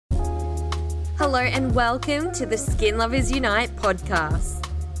Hello and welcome to the Skin Lovers Unite podcast,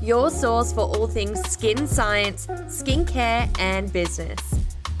 your source for all things skin science, skincare, and business.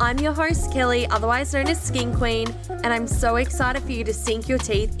 I'm your host, Kelly, otherwise known as Skin Queen, and I'm so excited for you to sink your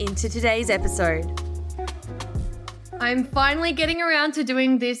teeth into today's episode. I'm finally getting around to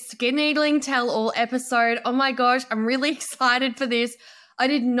doing this skin needling tell-all episode. Oh my gosh, I'm really excited for this. I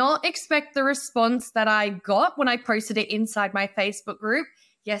did not expect the response that I got when I posted it inside my Facebook group.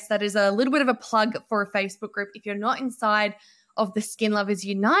 Yes, that is a little bit of a plug for a Facebook group. If you're not inside of the Skin Lovers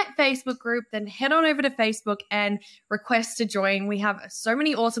Unite Facebook group, then head on over to Facebook and request to join. We have so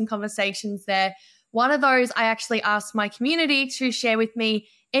many awesome conversations there. One of those, I actually asked my community to share with me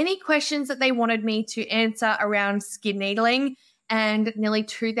any questions that they wanted me to answer around skin needling. And nearly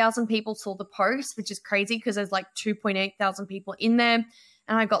 2,000 people saw the post, which is crazy because there's like 2.8 thousand people in there.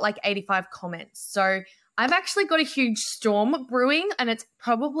 And I got like 85 comments. So I've actually got a huge storm brewing and it's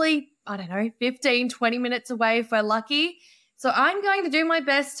probably, 15, 20 minutes away if we're lucky. So I'm going to do my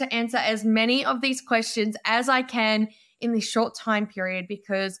best to answer as many of these questions as I can in this short time period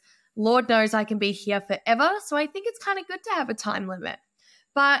because Lord knows I can be here forever. So I think it's kind of good to have a time limit.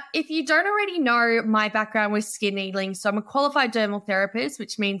 But if you don't already know my background with skin needling, so I'm a qualified dermal therapist,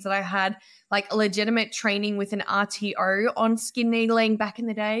 which means that I had like a legitimate training with an RTO on skin needling back in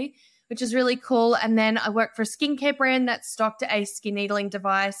the day, which is really cool. And then I worked for a skincare brand that stocked a skin needling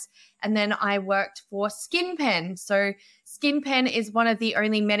device. And then I worked for SkinPen. So SkinPen is one of the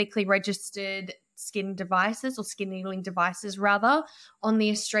only medically registered skin devices or skin needling devices rather on the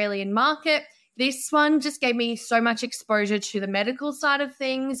Australian market. This one just gave me so much exposure to the medical side of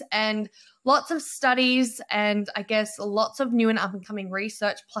things and lots of studies and I guess lots of new and up and coming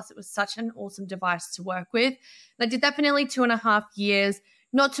research. Plus it was such an awesome device to work with. And I did that for nearly 2.5 years.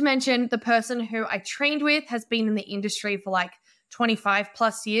 Not to mention the person who I trained with has been in the industry for like 25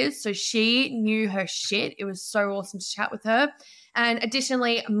 plus years. So she knew her shit. It was so awesome to chat with her. And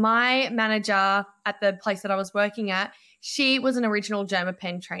additionally, my manager at the place that I was working at, she was an original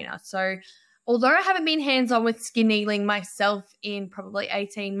Dermapen trainer. So although I haven't been hands-on with skin needling myself in probably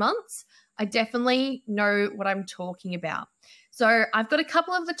 18 months, I definitely know what I'm talking about. So I've got a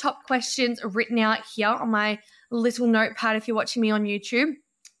couple of the top questions written out here on my little notepad if you're watching me on YouTube,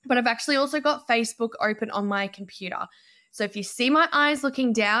 but I've actually also got Facebook open on my computer. So if you see my eyes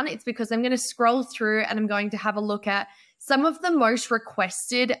looking down, it's because I'm going to scroll through and I'm going to have a look at some of the most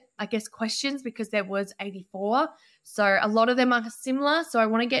requested, questions because there was 84. So a lot of them are similar. So I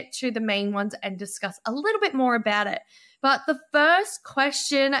want to get to the main ones and discuss a little bit more about it. But the first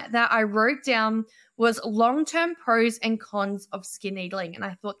question that I wrote down was long-term pros and cons of skin needling. And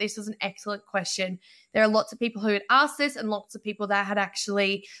I thought this was an excellent question. There are lots of people who had asked this and lots of people that had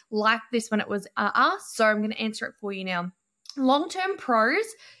actually liked this when it was asked. So I'm going to answer it for you now. Long-term pros,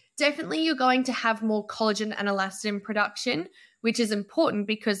 definitely you're going to have more collagen and elastin production, which is important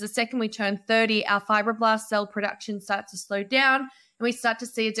because the second we turn 30, our fibroblast cell production starts to slow down and we start to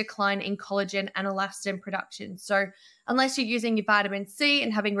see a decline in collagen and elastin production. So unless you're using your vitamin C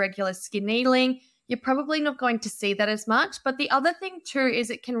and having regular skin needling, you're probably not going to see that as much. But the other thing too is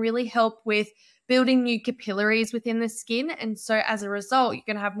it can really help with building new capillaries within the skin. And so as a result, you're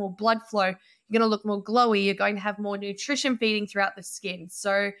going to have more blood flow. You're going to look more glowy. You're going to have more nutrition feeding throughout the skin.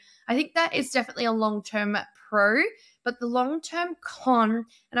 So I think that is definitely a long-term pro. But the long-term con,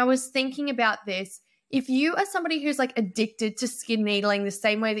 and I was thinking about this, if you are somebody who's like addicted to skin needling the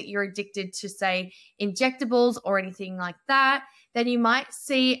same way that you're addicted to, say, injectables or anything like that, then you might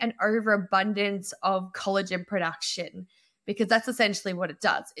see an overabundance of collagen production because that's essentially what it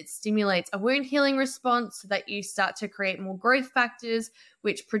does. It stimulates a wound healing response so that you start to create more growth factors,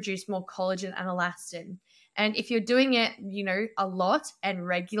 which produce more collagen and elastin. And if you're doing it, a lot and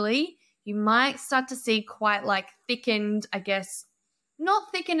regularly, you might start to see quite like thickened,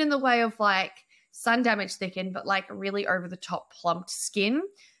 not thickened in the way of like sun damage thickened, but like really over the top plumped skin.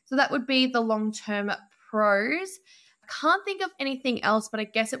 So that would be the long-term pros. I can't think of anything else, but I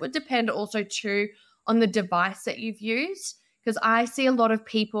guess it would depend also too on the device that you've used because I see a lot of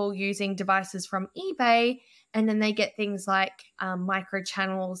people using devices from eBay and then they get things like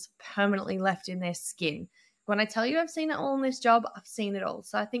microchannels permanently left in their skin. When I tell you I've seen it all in this job, I've seen it all.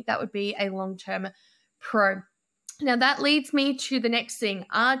 So I think that would be a long-term pro. Now that leads me to the next thing.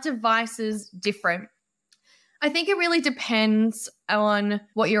 Are devices different? I think it really depends on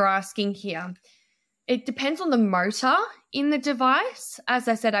what you're asking here. It depends on the motor in the device. As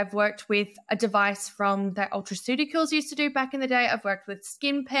I said, I've worked with a device from that Ultraceuticals used to do back in the day. I've worked with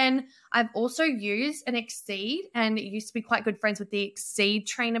SkinPen. I've also used an Exceed and it used to be quite good friends with the Exceed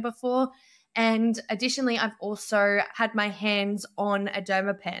trainer before. And additionally, I've also had my hands on a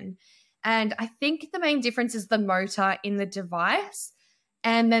Dermapen. And I think the main difference is the motor in the device.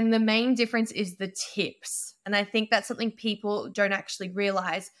 And then the main difference is the tips. And I think that's something people don't actually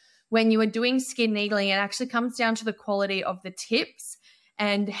realize. When you are doing skin needling, it actually comes down to the quality of the tips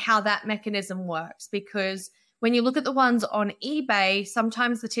and how that mechanism works. Because when you look at the ones on eBay,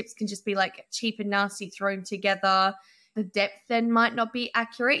 sometimes the tips can just be like cheap and nasty thrown together. The depth then might not be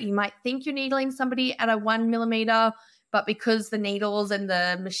accurate. You might think you're needling somebody at a 1 millimeter, but because the needles and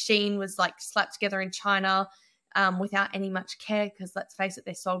the machine was like slapped together in China without any much care, because let's face it,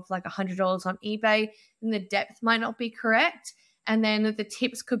 they sold for like $100 on eBay, and the depth might not be correct. And then the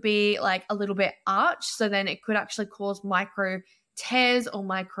tips could be like a little bit arched, so then it could actually cause micro tears or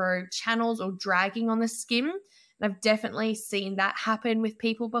micro channels or dragging on the skin. And I've definitely seen that happen with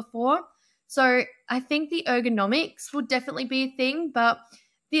people before. So I think the ergonomics will definitely be a thing, but at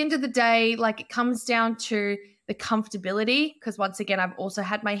the end of the day, like it comes down to the comfortability, because once again, I've also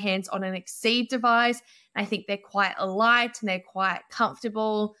had my hands on an Exceed device. And I think they're quite light and they're quite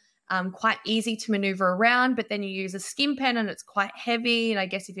comfortable, quite easy to maneuver around, but then you use a skin pen and it's quite heavy. And I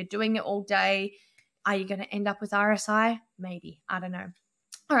guess if you're doing it all day, are you going to end up with RSI? Maybe. I don't know.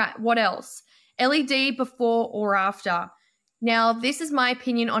 All right. What else? LED before or after. Now, this is my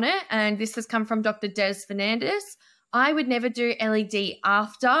opinion on it, and this has come from Dr. Des Fernandez. I would never do LED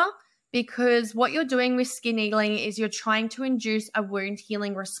after, because what you're doing with skin needling is you're trying to induce a wound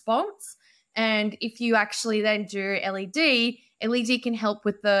healing response. And if you actually then do LED can help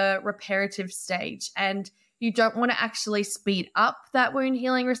with the reparative stage. And you don't want to actually speed up that wound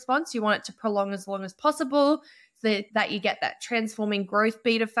healing response. You want it to prolong as long as possible so that you get that transforming growth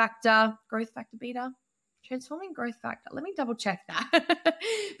beta factor. Transforming growth factor. Let me double check that. But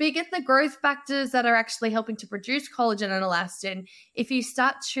you get the growth factors that are actually helping to produce collagen and elastin. If you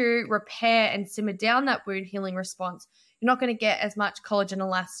start to repair and simmer down that wound healing response, you're not going to get as much collagen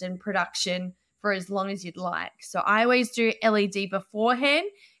elastin production for as long as you'd like. So I always do LED beforehand,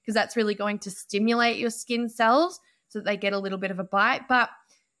 because that's really going to stimulate your skin cells so that they get a little bit of a bite. But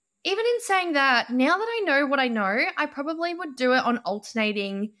even in saying that, now that I know what I know, I probably would do it on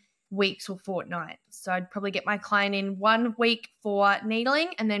alternating weeks or fortnight. So I'd probably get my client in 1 week for needling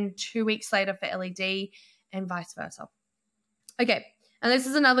and then 2 weeks later for LED, and vice versa. Okay, and this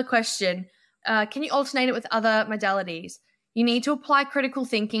is another question. Can you alternate it with other modalities? You need to apply critical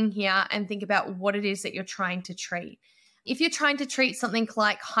thinking here and think about what it is that you're trying to treat. If you're trying to treat something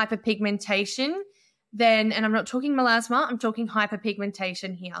like hyperpigmentation, then, and I'm not talking melasma, I'm talking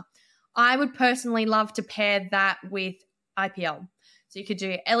hyperpigmentation here, I would personally love to pair that with IPL. So you could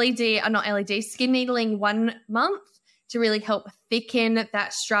do skin needling 1 month to really help thicken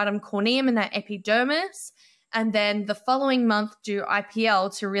that stratum corneum and that epidermis. And then the following month do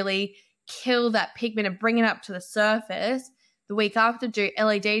IPL to really kill that pigment and bring it up to the surface. The week after do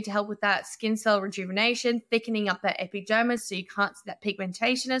LED to help with that skin cell rejuvenation, thickening up that epidermis so you can't see that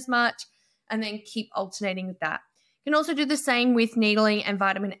pigmentation as much, and then keep alternating with that. You can also do the same with needling and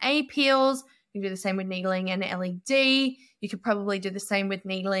vitamin A peels. You can do the same with needling and LED. You could probably do the same with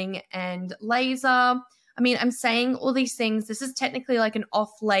needling and laser. I mean, I'm saying all these things. This is technically like an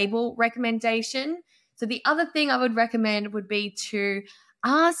off-label recommendation. So the other thing I would recommend would be to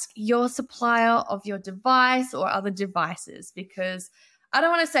ask your supplier of your device or other devices, because I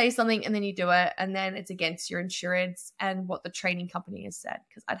don't want to say something and then you do it and then it's against your insurance and what the training company has said,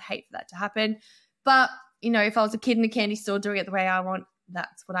 because I'd hate for that to happen. But, you know, if I was a kid in a candy store doing it the way I want,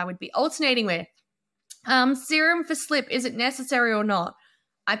 that's what I would be alternating with. Serum for slip, is it necessary or not?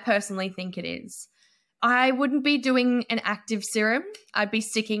 I personally think it is. I wouldn't be doing an active serum. I'd be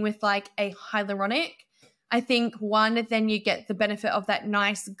sticking with like a hyaluronic. I think one, then you get the benefit of that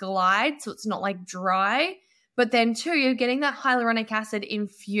nice glide, so it's not like dry. But then two, you're getting that hyaluronic acid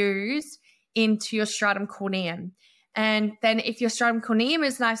infused into your stratum corneum. And then if your stratum corneum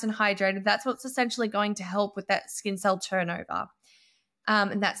is nice and hydrated, that's what's essentially going to help with that skin cell turnover.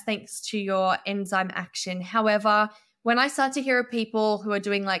 And that's thanks to your enzyme action. However, when I start to hear of people who are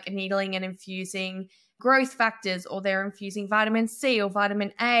doing like needling and infusing growth factors, or they're infusing vitamin C or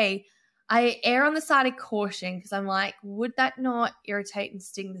vitamin A, I err on the side of caution, because I'm like, would that not irritate and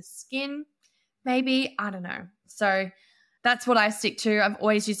sting the skin? Maybe, I don't know. So that's what I stick to. I've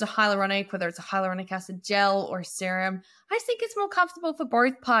always used a hyaluronic, whether it's a hyaluronic acid gel or a serum. I just think it's more comfortable for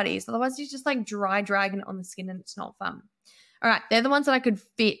both parties. Otherwise, you just like dry dragging it on the skin and it's not fun. All right, they're the ones that I could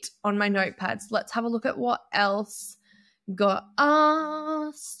fit on my notepads. Let's have a look at what else got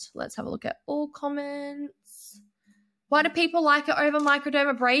asked. Let's have a look at all comments. Why do people like it over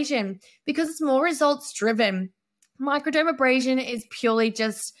microdermabrasion? Because it's more results driven. Microdermabrasion is purely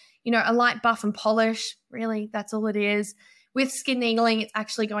just, you know, a light buff and polish. Really, that's all it is. With skin needling, it's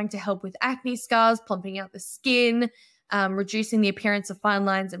actually going to help with acne scars, plumping out the skin, reducing the appearance of fine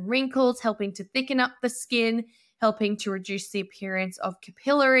lines and wrinkles, helping to thicken up the skin, helping to reduce the appearance of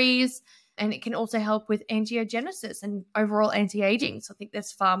capillaries, and it can also help with angiogenesis and overall anti-aging. So I think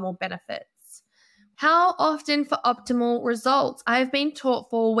there's far more benefits. How often for optimal results? I've been taught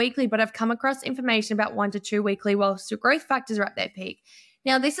 4 weekly, but I've come across information about 1 to 2 weekly whilst your growth factors are at their peak.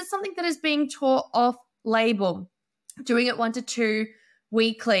 Now, this is something that is being taught off label, doing it 1 to 2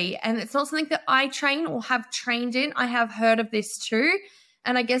 weekly. And it's not something that I train or have trained in. I have heard of this too.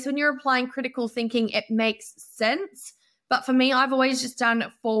 And I guess when you're applying critical thinking, it makes sense. But for me, I've always just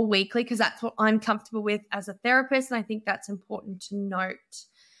done 4 weekly because that's what I'm comfortable with as a therapist. And I think that's important to note.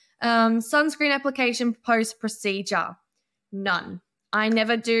 Sunscreen application post-procedure, none. I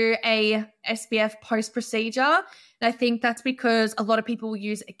never do a SPF post-procedure. And I think that's because a lot of people will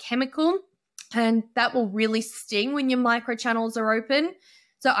use a chemical and that will really sting when your microchannels are open.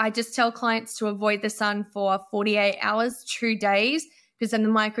 So I just tell clients to avoid the sun for 48 hours, 2 days, because then the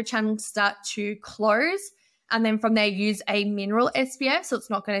microchannels start to close. And then from there, use a mineral SPF so it's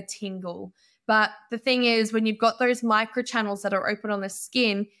not going to tingle. But the thing is, when you've got those microchannels that are open on the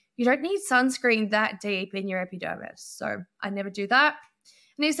skin, you don't need sunscreen that deep in your epidermis. So I never do that.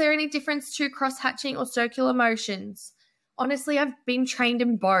 And is there any difference to cross-hatching or circular motions? Honestly, I've been trained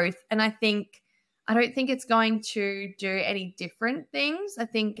in both. And I don't think it's going to do any different things. I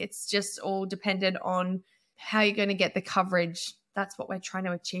think it's just all dependent on how you're going to get the coverage. That's what we're trying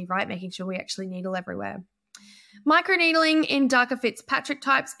to achieve, right? Making sure we actually needle everywhere. Microneedling in darker Fitzpatrick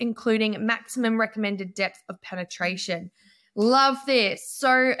types, including maximum recommended depth of penetration. Love this.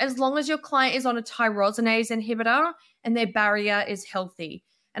 So as long as your client is on a tyrosinase inhibitor and their barrier is healthy,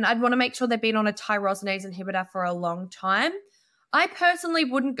 and I'd want to make sure they've been on a tyrosinase inhibitor for a long time. I personally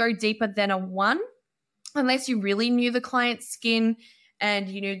wouldn't go deeper than a 1 unless you really knew the client's skin and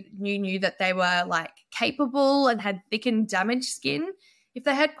you knew that they were like capable and had thickened damaged skin. If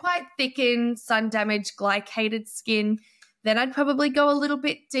they had quite thickened, sun-damaged, glycated skin, then I'd probably go a little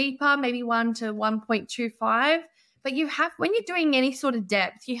bit deeper, maybe 1 to 1.25. But when you're doing any sort of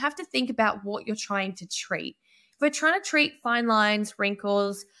depth, you have to think about what you're trying to treat. If we're trying to treat fine lines,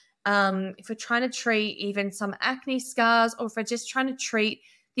 wrinkles, if we're trying to treat even some acne scars, or if we're just trying to treat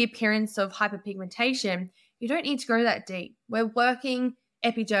the appearance of hyperpigmentation, you don't need to go that deep. We're working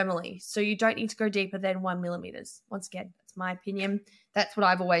epidermally, so you don't need to go deeper than 1 millimeters. Once again, that's my opinion. That's what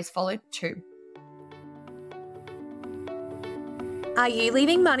I've always followed too. Are you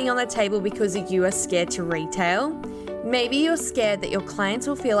leaving money on the table because you are scared to retail? Maybe you're scared that your clients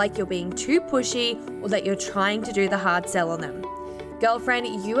will feel like you're being too pushy or that you're trying to do the hard sell on them.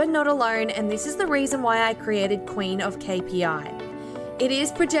 Girlfriend, you are not alone, and this is the reason why I created Queen of KPI. It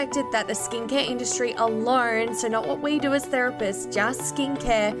is projected that the skincare industry alone, so not what we do as therapists, just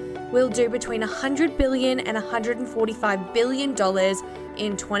skincare, will do between $100 billion and $145 billion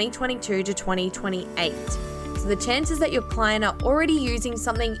in 2022 to 2028. So the chances that your client are already using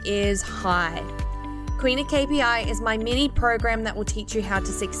something is high. Queen of KPI is my mini program that will teach you how to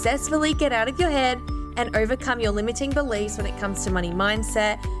successfully get out of your head and overcome your limiting beliefs when it comes to money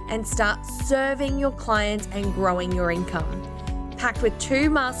mindset and start serving your clients and growing your income. Packed with 2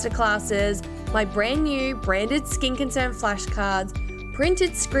 masterclasses, my brand new branded Skin Concern flashcards,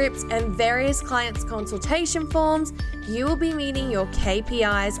 printed scripts, and various clients' consultation forms, you will be meeting your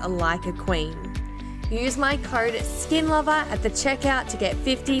KPIs like a queen. Use my code SKINLOVER at the checkout to get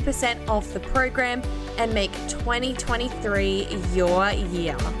 50% off the program and make 2023 your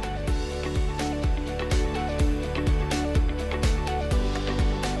year.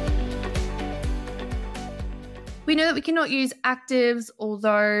 We know that we cannot use actives,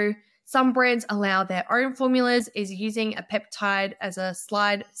 although some brands allow their own formulas. Is using a peptide as a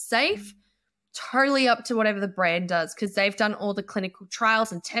slide safe? Totally up to whatever the brand does, because they've done all the clinical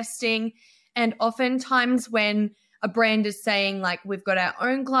trials and testing. And oftentimes when a brand is saying like, we've got our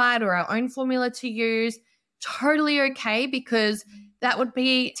own glide or our own formula to use, totally okay, because that would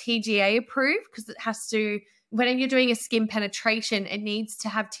be TGA approved, because it has to, when you're doing a skin penetration, it needs to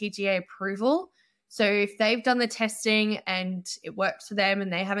have TGA approval. So if they've done the testing and it works for them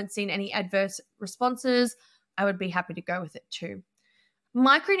and they haven't seen any adverse responses, I would be happy to go with it too.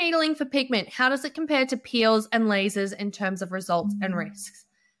 Microneedling for pigment, how does it compare to peels and lasers in terms of results and risks?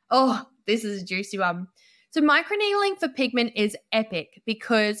 Oh, this is a juicy one. So microneedling for pigment is epic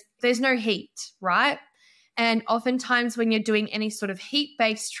because there's no heat, right? And oftentimes when you're doing any sort of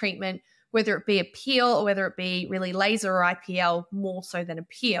heat-based treatment, whether it be a peel or whether it be really laser or IPL, more so than a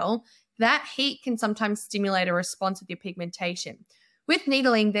peel, that heat can sometimes stimulate a response with your pigmentation. With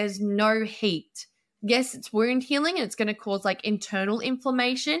needling, there's no heat. Yes, it's wound healing and it's going to cause like internal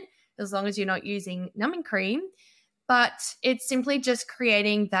inflammation as long as you're not using numbing cream, but it's simply just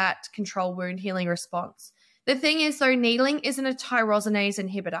creating that controlled wound healing response. The thing is, though, needling isn't a tyrosinase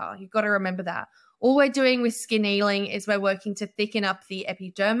inhibitor. You've got to remember that. All we're doing with skin needling is we're working to thicken up the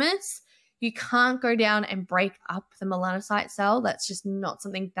epidermis. You can't go down and break up the melanocyte cell. That's just not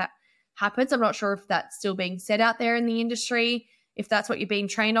something that happens. I'm not sure if that's still being said out there in the industry. If that's what you're being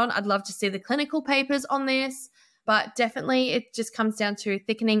trained on, I'd love to see the clinical papers on this. But definitely it just comes down to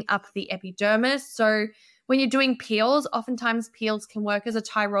thickening up the epidermis. So when you're doing peels, oftentimes peels can work as a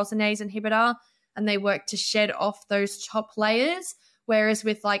tyrosinase inhibitor and they work to shed off those top layers. Whereas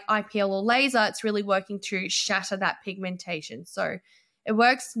with like IPL or laser, it's really working to shatter that pigmentation. So it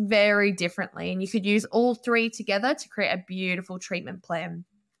works very differently and you could use all three together to create a beautiful treatment plan.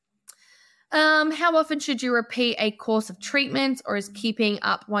 How often should you repeat a course of treatments, or is keeping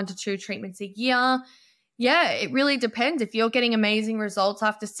up 1 to 2 treatments a year? Yeah, it really depends. If you're getting amazing results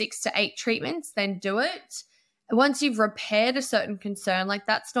after 6 to 8 treatments, then do it. Once you've repaired a certain concern, like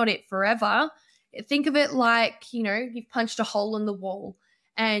that's not it forever. Think of it like, you've punched a hole in the wall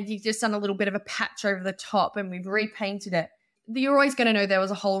and you've just done a little bit of a patch over the top and we've repainted it. You're always going to know there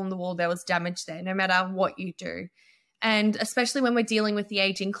was a hole in the wall, there was damage there, no matter what you do. And especially when we're dealing with the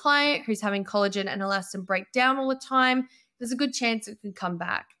aging client who's having collagen and elastin break down all the time, there's a good chance it can come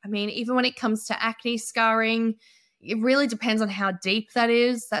back. I mean, even when it comes to acne scarring, it really depends on how deep that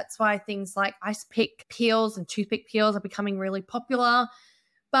is. That's why things like ice pick peels and toothpick peels are becoming really popular.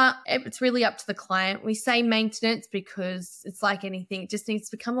 But it's really up to the client. We say maintenance because it's like anything. It just needs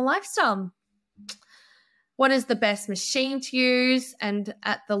to become a lifestyle. What is the best machine to use? And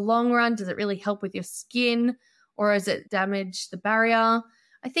at the long run, does it really help with your skin? Or does it damage the barrier?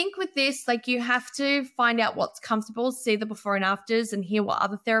 I think with this, like you have to find out what's comfortable, see the before and afters and hear what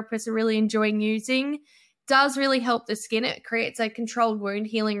other therapists are really enjoying using. It does really help the skin. It creates a controlled wound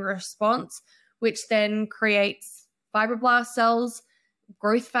healing response, which then creates fibroblast cells,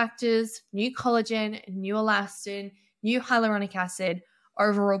 growth factors, new collagen, new elastin, new hyaluronic acid,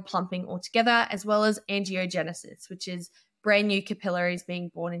 overall plumping altogether, as well as angiogenesis, which is brand new capillaries being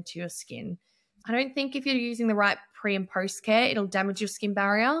born into your skin. I don't think if you're using the right pre and post care, it'll damage your skin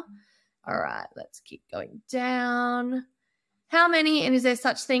barrier. All right, let's keep going down. How many, and is there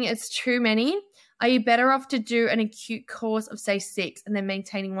such thing as too many? Are you better off to do an acute course of say 6 and then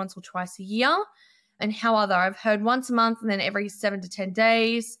maintaining once or twice a year? And how other? I've heard once a month and then every 7 to 10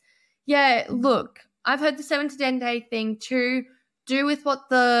 days. Yeah, look, I've heard the 7 to 10 day thing too. Do with what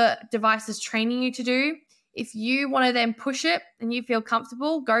the device is training you to do. If you want to then push it and you feel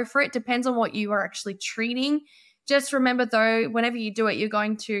comfortable, go for it. Depends on what you are actually treating. Just remember though, whenever you do it, you're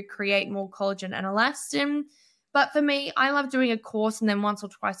going to create more collagen and elastin. But for me, I love doing a course and then once or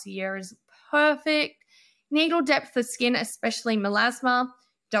twice a year is perfect. Needle depth for skin, especially melasma.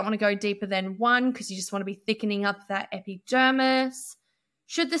 Don't want to go deeper than 1 because you just want to be thickening up that epidermis.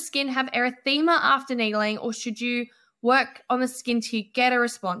 Should the skin have erythema after needling, or should you work on the skin to get a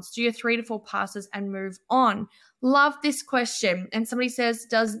response? Do your 3 to 4 passes and move on. Love this question. And somebody says,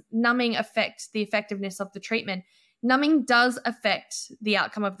 does numbing affect the effectiveness of the treatment? Numbing does affect the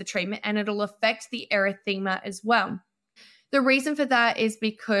outcome of the treatment and it'll affect the erythema as well. The reason for that is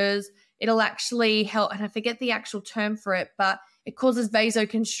because it'll actually help, and I forget the actual term for it, but it causes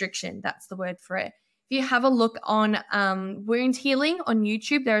vasoconstriction. That's the word for it. If you have a look on wound healing on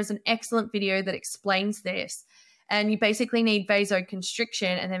YouTube, there is an excellent video that explains this. And you basically need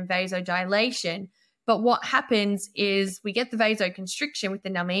vasoconstriction and then vasodilation. But what happens is we get the vasoconstriction with the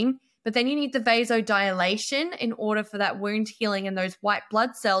numbing, but then you need the vasodilation in order for that wound healing and those white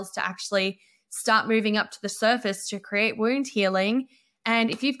blood cells to actually start moving up to the surface to create wound healing. And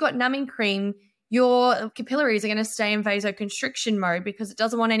if you've got numbing cream, your capillaries are going to stay in vasoconstriction mode because it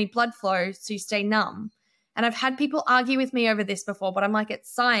doesn't want any blood flow, so you stay numb. And I've had people argue with me over this before, but I'm like,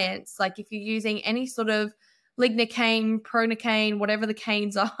 it's science. Like if you're using any sort of lignocaine, pronocaine, whatever the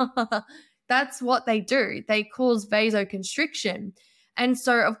canes are, that's what they do. They cause vasoconstriction. And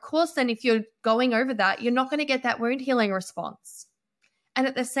so, of course, then if you're going over that, you're not going to get that wound healing response. And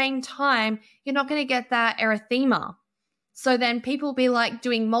at the same time, you're not going to get that erythema. So then people will be like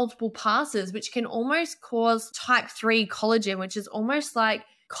doing multiple passes, which can almost cause type 3 collagen, which is almost like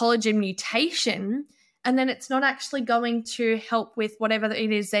collagen mutation. And then it's not actually going to help with whatever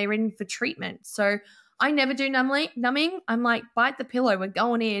it is they're in for treatment. So I never do numbing. I'm like, bite the pillow, we're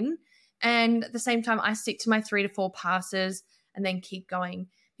going in. And at the same time, I stick to my 3 to 4 passes and then keep going.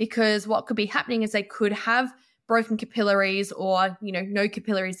 Because what could be happening is they could have broken capillaries or, no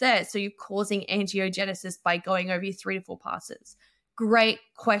capillaries there. So you're causing angiogenesis by going over your 3 to 4 passes. Great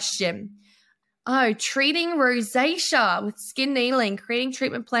question. Oh, treating rosacea with skin needling, creating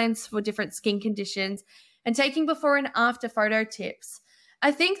treatment plans for different skin conditions, and taking before and after photo tips.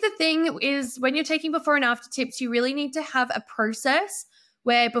 I think the thing is when you're taking before and after tips, you really need to have a process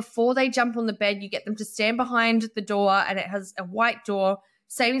where before they jump on the bed, you get them to stand behind the door and it has a white door,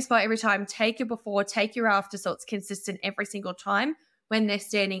 same spot every time. Take your before, take your after so it's consistent every single time when they're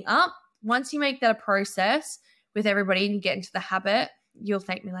standing up. Once you make that a process with everybody and you get into the habit, you'll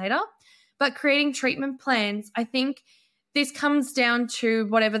thank me later. But creating treatment plans, I think this comes down to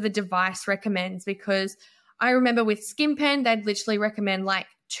whatever the device recommends, because I remember with SkinPen, they'd literally recommend like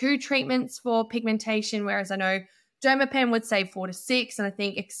 2 treatments for pigmentation, whereas I know Dermapen would say 4 to 6, and I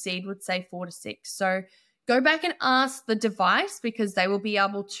think Exceed would say 4 to 6. So go back and ask the device, because they will be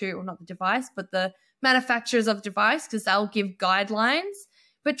able to, or not the device, but the manufacturers of the device, because they'll give guidelines.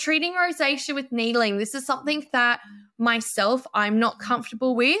 But treating rosacea with needling, this is something that myself, I'm not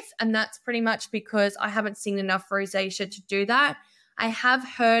comfortable with, and that's pretty much because I haven't seen enough rosacea to do that. I have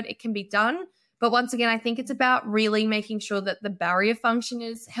heard it can be done, but once again, I think it's about really making sure that the barrier function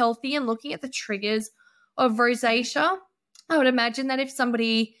is healthy and looking at the triggers of rosacea. I would imagine that if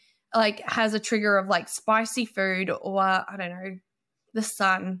somebody like has a trigger of like spicy food, or I don't know, the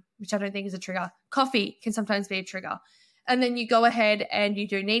sun, which I don't think is a trigger, coffee can sometimes be a trigger, and then you go ahead and you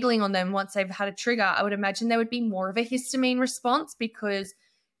do needling on them once they've had a trigger, I would imagine there would be more of a histamine response because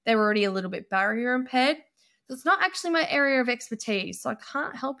they're already a little bit barrier impaired. So it's not actually my area of expertise, so I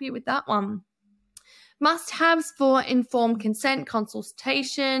can't help you with that one. Must-haves for informed consent,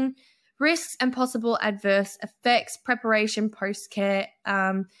 consultation, risks and possible adverse effects, preparation, post-care,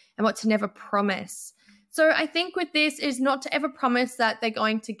 and what to never promise. So I think with this is not to ever promise that they're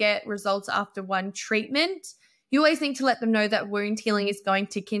going to get results after one treatment. You always need to let them know that wound healing is going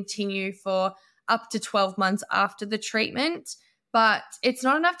to continue for up to 12 months after the treatment. But it's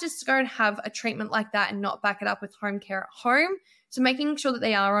not enough just to go and have a treatment like that and not back it up with home care at home. So making sure that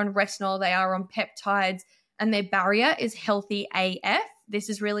they are on retinol, they are on peptides, and their barrier is healthy AF. This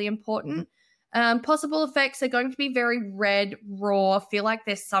is really important. Possible effects are going to be very red, raw, feel like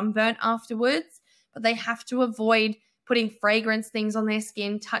they're sunburnt afterwards, but they have to avoid putting fragrance things on their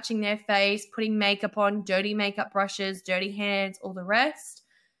skin, touching their face, putting makeup on, dirty makeup brushes, dirty hands, all the rest.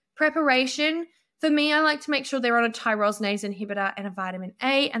 Preparation. For me, I like to make sure they're on a tyrosinase inhibitor and a vitamin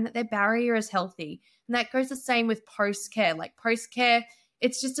A, and that their barrier is healthy. And that goes the same with post-care. Like post-care,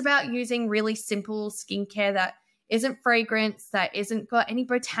 it's just about using really simple skincare that isn't fragrance, that isn't got any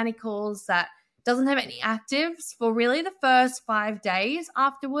botanicals, that doesn't have any actives for really the first 5 days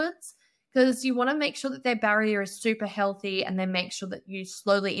afterwards, because you want to make sure that their barrier is super healthy, and then make sure that you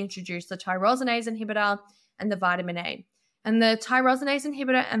slowly introduce the tyrosinase inhibitor and the vitamin A. And the tyrosinase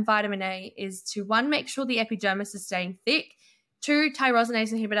inhibitor and vitamin A is to, 1, make sure the epidermis is staying thick, 2,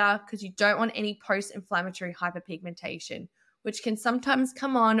 tyrosinase inhibitor, because you don't want any post-inflammatory hyperpigmentation, which can sometimes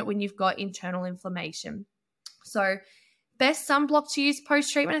come on when you've got internal inflammation. So best sunblock to use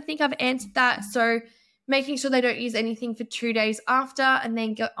post-treatment, I think I've answered that. So making sure they don't use anything for 2 days after, and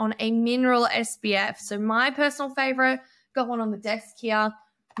then go on a mineral SPF. So my personal favorite, got one on the desk here,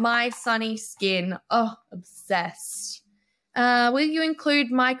 My Sunny Skin. Oh, obsessed. Will you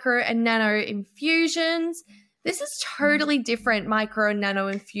include micro and nano infusions? This is totally different, micro and nano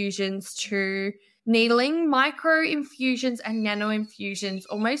infusions, to needling. Micro infusions and nano infusions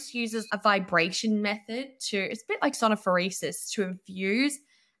almost uses a vibration method to, it's a bit like sonophoresis, to infuse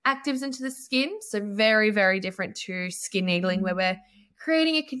actives into the skin. So very, very different to skin needling, where we're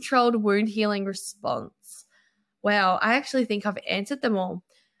creating a controlled wound healing response. Wow, I actually think I've answered them all.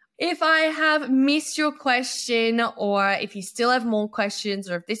 If I have missed your question, or if you still have more questions,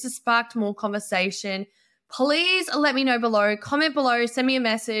 or if this has sparked more conversation, please let me know below. Comment below, send me a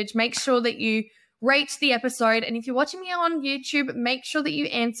message. Make sure that you rate the episode. And if you're watching me on YouTube, make sure that you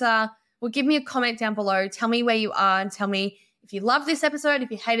answer or give me a comment down below. Tell me where you are and tell me if you love this episode,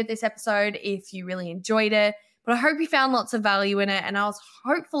 if you hated this episode, if you really enjoyed it. But I hope you found lots of value in it, and I was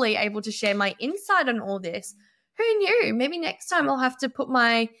hopefully able to share my insight on all this. Who knew? Maybe next time I'll have to put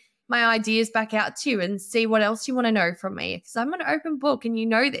my ideas back out to you and see what else you want to know from me, because I'm an open book and you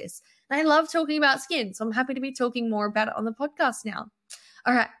know this. And I love talking about skin, so I'm happy to be talking more about it on the podcast now.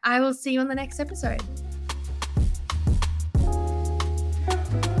 All right, I will see you on the next episode.